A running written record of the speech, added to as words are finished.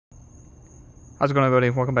How's it going, everybody?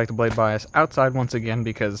 Welcome back to Blade Bias. Outside once again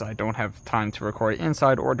because I don't have time to record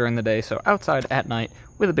inside or during the day, so outside at night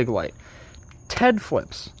with a big light.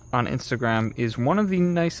 tedflips on Instagram is one of the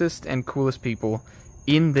nicest and coolest people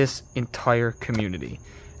in this entire community.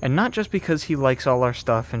 And not just because he likes all our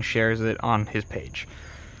stuff and shares it on his page.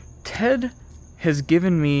 Ted has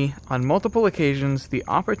given me, on multiple occasions, the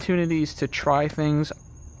opportunities to try things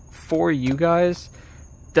for you guys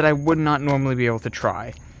that I would not normally be able to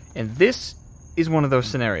try. And this is one of those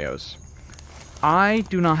scenarios. I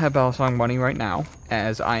do not have balisong money right now,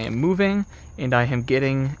 as I am moving, and I am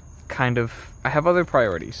getting I have other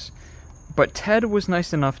priorities. But Ted was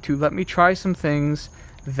nice enough to let me try some things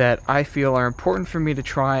that I feel are important for me to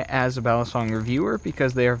try as a balisong reviewer,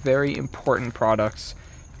 because they are very important products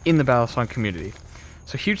in the balisong community.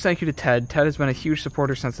 So huge thank you to Ted. Ted has been a huge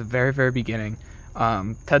supporter since the very, very beginning.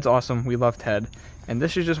 Ted's awesome. We love Ted. And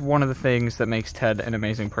this is just one of the things that makes Ted an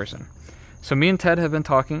amazing person. So me and Ted have been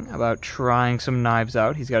talking about trying some knives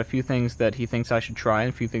out. He's got a few things that he thinks I should try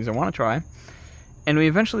and a few things I want to try. And we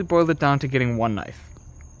eventually boiled it down to getting one knife.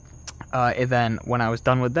 And then when I was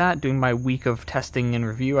done with that, doing my week of testing and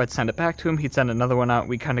review, I'd send it back to him. He'd send another one out.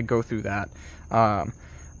 We kind of go through that.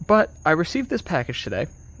 But I received this package today,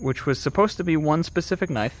 which was supposed to be one specific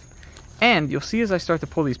knife. And you'll see as I start to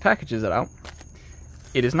pull these packages out,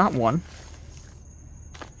 it is not one.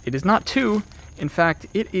 It is not two. In fact,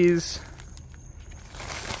 it is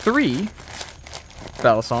 3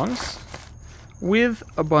 balisongs with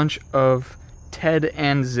a bunch of Ted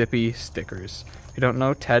and Zippy stickers. If you don't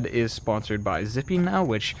know, Ted is sponsored by Zippy now,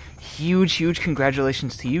 which huge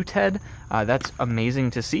congratulations to you, Ted. That's amazing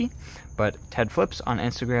to see. But tedflips on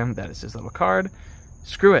Instagram, that is his little card.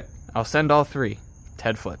 Screw it. I'll send all 3.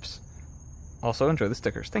 tedflips. Also, enjoy the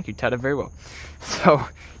stickers. Thank you, Ted. Very well. So,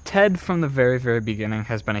 Ted, from the very, very beginning,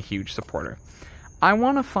 has been a huge supporter. I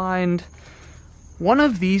want to find... one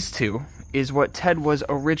of these two is what Ted was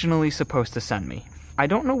originally supposed to send me. I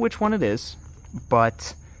don't know which one it is,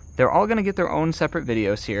 but they're all going to get their own separate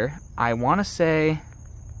videos here. I want to say...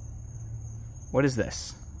 what is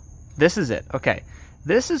this? This is it. Okay.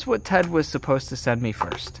 This is what Ted was supposed to send me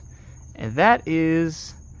first. And that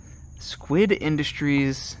is Squid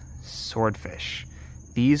Industries Swordfish.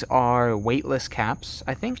 These are weightless caps,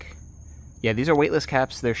 I think. Yeah, these are weightless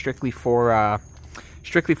caps. They're strictly for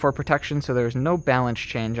protection, so there's no balance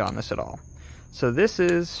change on this at all. So this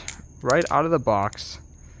is, right out of the box,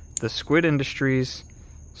 the Squid Industries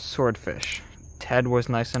Swordfish. Ted was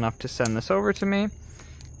nice enough to send this over to me,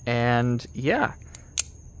 and yeah,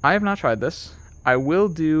 I have not tried this. I will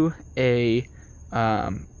do a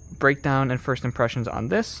breakdown and first impressions on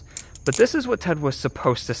this, but this is what Ted was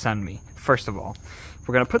supposed to send me, first of all.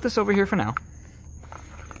 We're going to put this over here for now.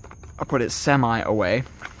 I'll put it semi away.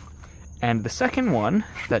 And the second one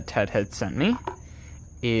that Ted had sent me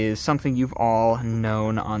is something you've all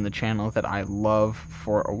known on the channel that I love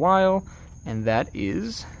for a while, and that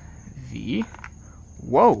is the...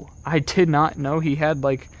 whoa! I did not know he had,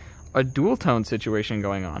 like, a dual tone situation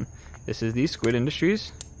going on. This is the Squid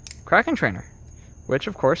Industries Kraken Trainer, which,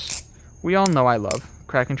 of course, we all know I love.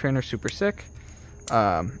 Kraken Trainer, super sick.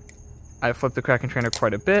 I flipped the Kraken Trainer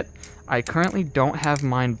quite a bit. I currently don't have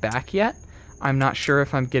mine back yet. I'm not sure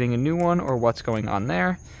if I'm getting a new one or what's going on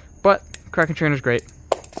there, but Kraken Trainer's great.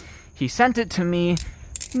 He sent it to me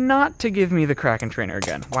not to give me the Kraken Trainer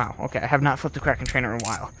again. Wow, okay, I have not flipped the Kraken Trainer in a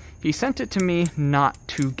while. He sent it to me not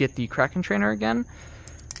to get the Kraken Trainer again,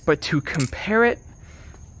 but to compare it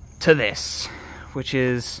to this, which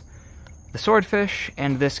is the Swordfish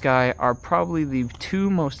and this guy are probably the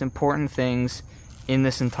 2 most important things in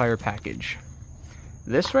this entire package.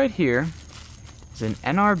 This right here is an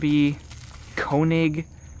NRB Koenig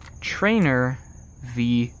Trainer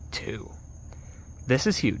V2. This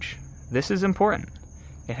is huge. This is important.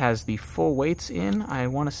 It has the full weights in, I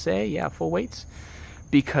want to say, yeah, full weights,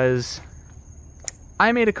 because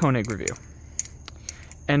I made a Koenig review.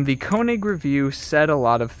 And the Koenig review said a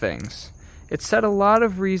lot of things. It said a lot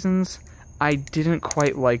of reasons I didn't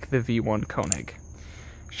quite like the V1 Koenig.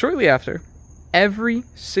 Shortly after, every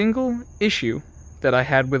single issue that I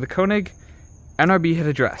had with the Koenig, NRB had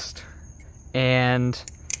addressed. And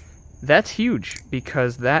that's huge,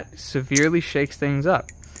 because that severely shakes things up.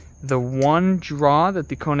 The one draw that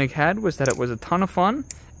the Koenig had was that it was a ton of fun,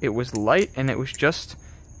 it was light, and it was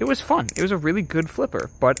fun. It was a really good flipper,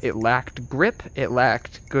 but it lacked grip, it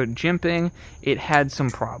lacked good jimping, it had some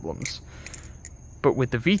problems. But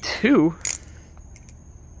with the V2,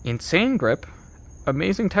 insane grip,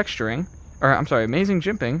 amazing texturing, amazing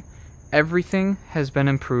jimping, everything has been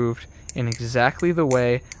improved in exactly the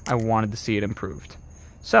way I wanted to see it improved.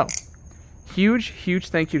 So, huge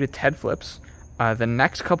thank you to tedflips. The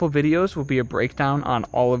next couple videos will be a breakdown on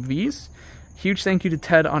all of these. Huge thank you to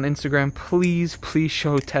Ted on Instagram. Please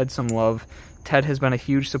show Ted some love. Ted has been a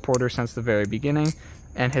huge supporter since the very beginning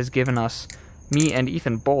and has given us, me and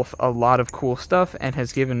Ethan both, a lot of cool stuff, and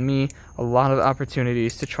has given me a lot of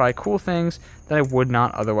opportunities to try cool things that I would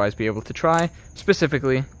not otherwise be able to try,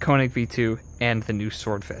 specifically Koenig V2 and the new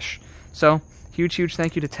Swordfish. So, huge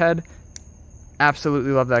thank you to Ted.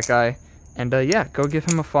 Absolutely love that guy. And yeah, go give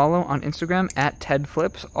him a follow on Instagram at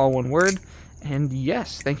tedflips, all one word. And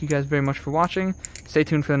yes, thank you guys very much for watching. Stay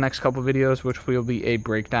tuned for the next couple videos, which will be a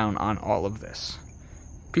breakdown on all of this.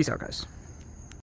 Peace out, guys.